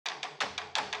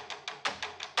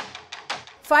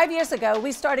5 years ago,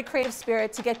 we started Creative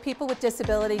Spirit to get people with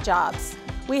disability jobs.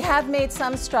 We have made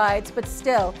some strides, but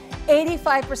still,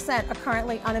 85% are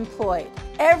currently unemployed.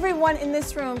 Everyone in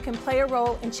this room can play a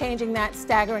role in changing that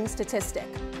staggering statistic.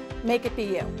 Make it be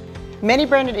you. Many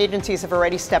branded agencies have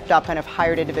already stepped up and have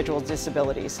hired individuals with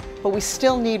disabilities, but we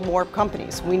still need more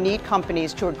companies. We need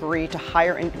companies to agree to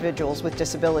hire individuals with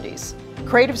disabilities.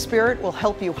 Creative Spirit will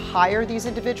help you hire these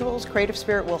individuals. Creative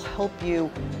Spirit will help you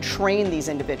train these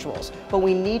individuals, but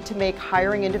we need to make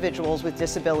hiring individuals with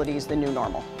disabilities the new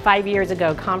normal. 5 years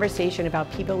ago, conversation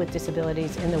about people with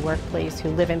disabilities in the workplace who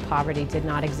live in poverty did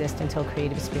not exist until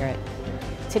Creative Spirit.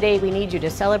 Today, we need you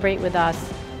to celebrate with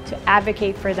us, to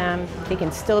advocate for them. They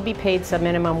can still be paid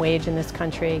sub-minimum wage in this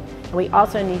country. And we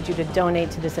also need you to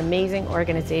donate to this amazing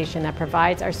organization that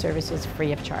provides our services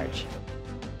free of charge.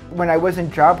 When I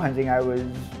wasn't job hunting, I was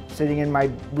sitting in my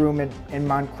room in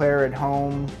Montclair at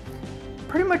home,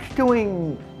 pretty much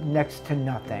doing next to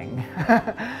nothing.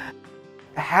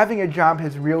 Having a job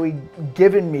has really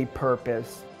given me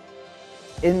purpose.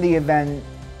 In the event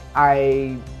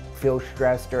I feel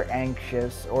stressed or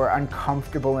anxious or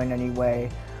uncomfortable in any way,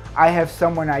 I have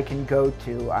someone I can go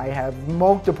to. I have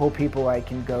multiple people I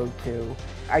can go to.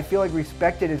 I feel like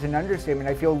respected is an understatement.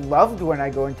 I feel loved when I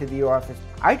go into the office.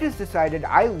 I just decided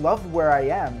I love where I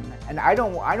am, and I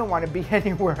don't want to be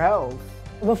anywhere else.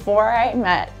 Before I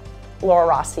met Laura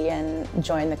Rossi and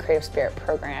joined the Creative Spirit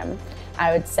program,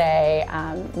 I would say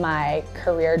my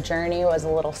career journey was a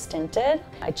little stinted.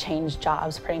 I changed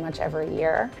jobs pretty much every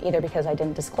year, either because I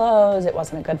didn't disclose, it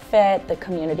wasn't a good fit, the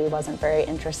community wasn't very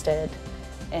interested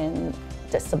in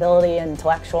disability and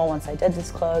intellectual once I did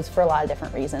disclose for a lot of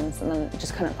different reasons, and then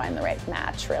just couldn't find the right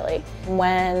match really.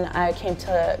 When I came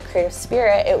to Creative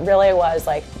Spirit, it really was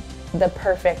like the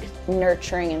perfect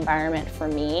nurturing environment for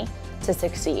me to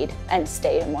succeed and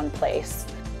stay in one place.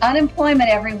 Unemployment,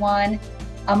 everyone,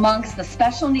 amongst the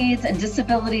special needs and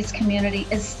disabilities community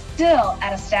is still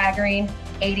at a staggering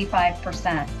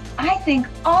 85%. I think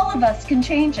all of us can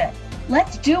change it.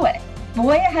 Let's do it.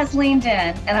 Voya has leaned in,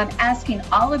 and I'm asking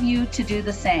all of you to do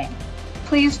the same.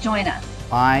 Please join us.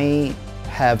 I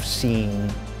have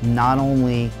seen not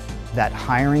only that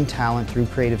hiring talent through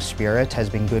Creative Spirit has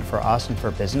been good for us and for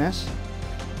business,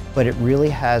 but it really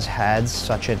has had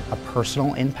such a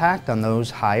personal impact on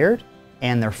those hired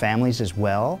and their families as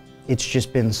well. It's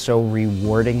just been so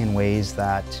rewarding in ways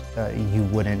that you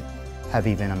wouldn't have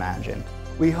even imagined.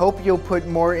 We hope you'll put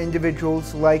more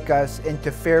individuals like us into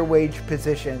fair wage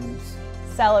positions.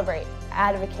 Celebrate,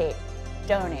 advocate,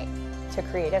 donate to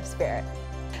Creative Spirit.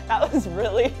 That was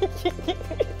really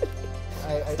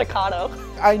staccato.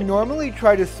 I normally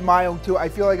try to smile too. I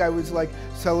feel like I was like,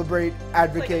 celebrate,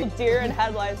 advocate. It's like a deer in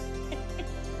headlights.